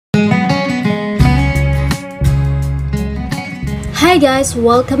Hi guys,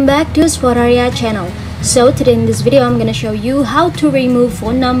 welcome back to Sporaria channel. So today in this video I'm gonna show you how to remove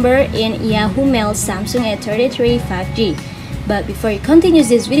phone number in Yahoo Mail Samsung A33 5G. But before you continue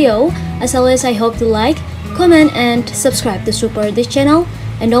this video, as always I hope to like, comment and subscribe to support this channel,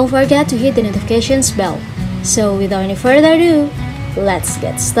 and don't forget to hit the notifications bell. So without any further ado, let's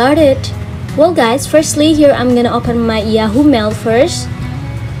get started. Well guys, firstly here I'm gonna open my Yahoo Mail first,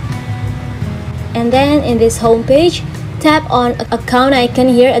 and then in this home page, tap on account icon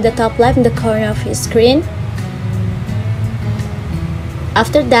here at the top left in the corner of your screen.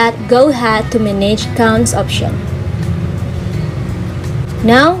 After that, go ahead to manage accounts option.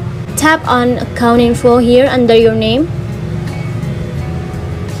 Now tap on account info here under your name.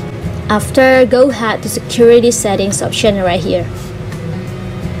 After, go ahead to security settings option right here.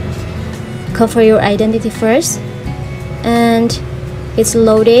 Cover your identity first, and it's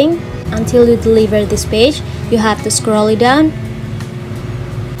loading until you deliver this page. You have to scroll it down,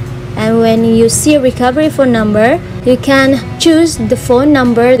 and when you see recovery phone number, you can choose the phone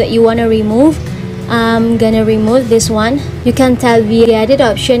number that you want to remove. I'm gonna remove this one. You can tap the edit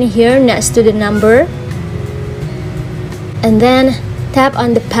option here next to the number, and then tap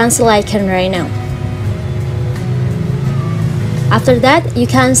on the pencil icon right now. After that, you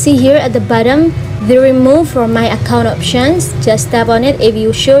can see here at the bottom the remove from my account options. Just tap on it if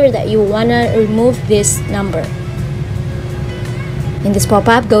you're sure that you wanna remove this number. In this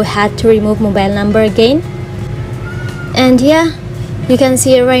pop-up, go ahead to remove mobile number again. And yeah, you can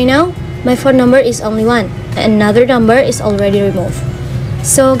see it right now. My phone number is only one. Another number is already removed.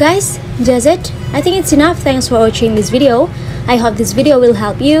 So guys, that's it. I think it's enough. Thanks for watching this video. I hope this video will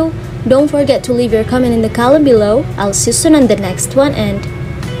help you. Don't forget to leave your comment in the column below. I'll see you soon on the next one, and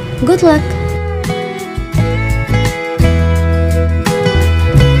good luck!